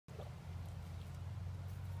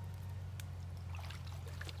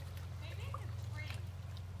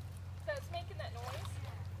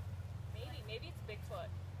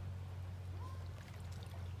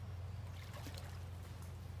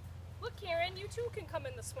Karen, you too can come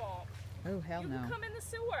in the swamp. Oh, hell you no. can come in the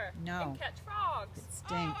sewer No. and catch frogs. It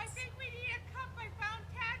stinks. Oh, I think we need a cup. I found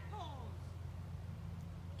tadpoles.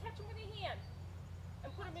 Catch them with your hand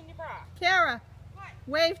and put them in your bra. Kara, What?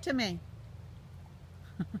 wave to me.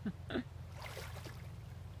 We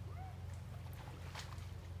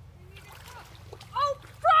need a cup. Oh,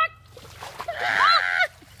 frog!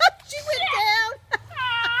 She went down.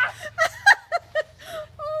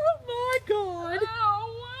 Oh my God.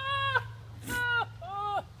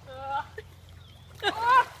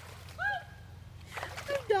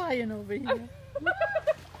 I'm dying over here.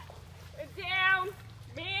 Down!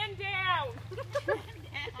 Man down!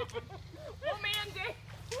 Oh, man down!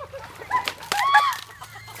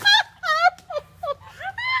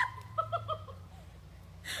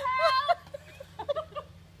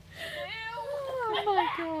 Oh my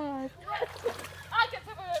God. I got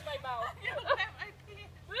something in my mouth. You have my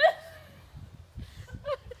pants.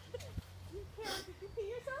 Karen, did you pee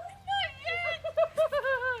yourself? Not yet.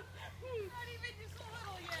 Not even just a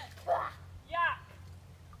little yet. Yuck.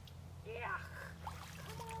 Yeah.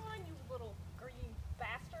 Come on, you little green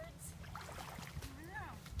bastards.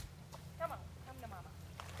 Come on, come to mama.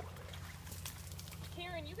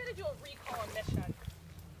 Karen, you gotta do a recon mission.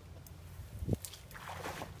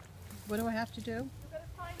 What do I have to do? You gotta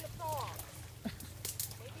find the frogs.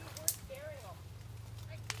 Maybe we're scaring them.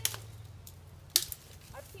 I can't.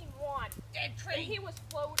 I've seen one. Dead And tree. he was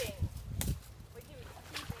floating. Like he was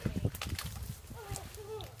teasing me.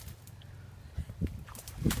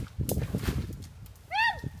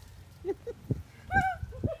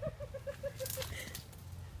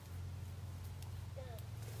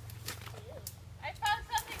 I found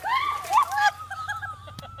something.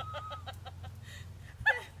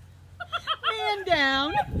 Man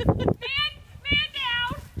down. Man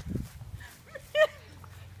down!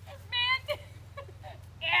 Man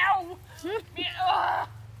Ow! Man, ugh.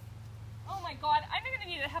 Oh my God, I'm gonna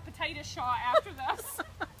need a hepatitis shot after this.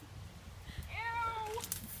 Ew!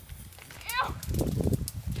 Ew!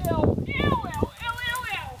 Ew! Ew! Ew! Ew!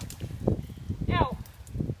 Ew! Ew! Ew!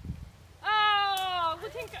 Oh,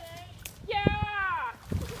 Latinka! Yeah!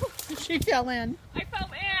 She fell in. I fell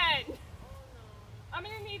in! I'm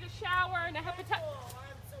gonna need a shower and a hepatitis.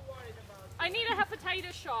 I'm so worried about it. I need a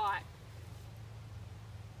hepatitis shot.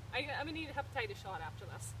 I'm gonna need a hepatitis shot after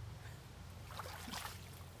this.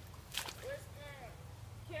 Where's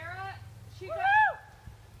Kara? Kara,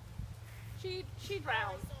 she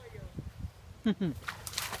drowned. I saw you.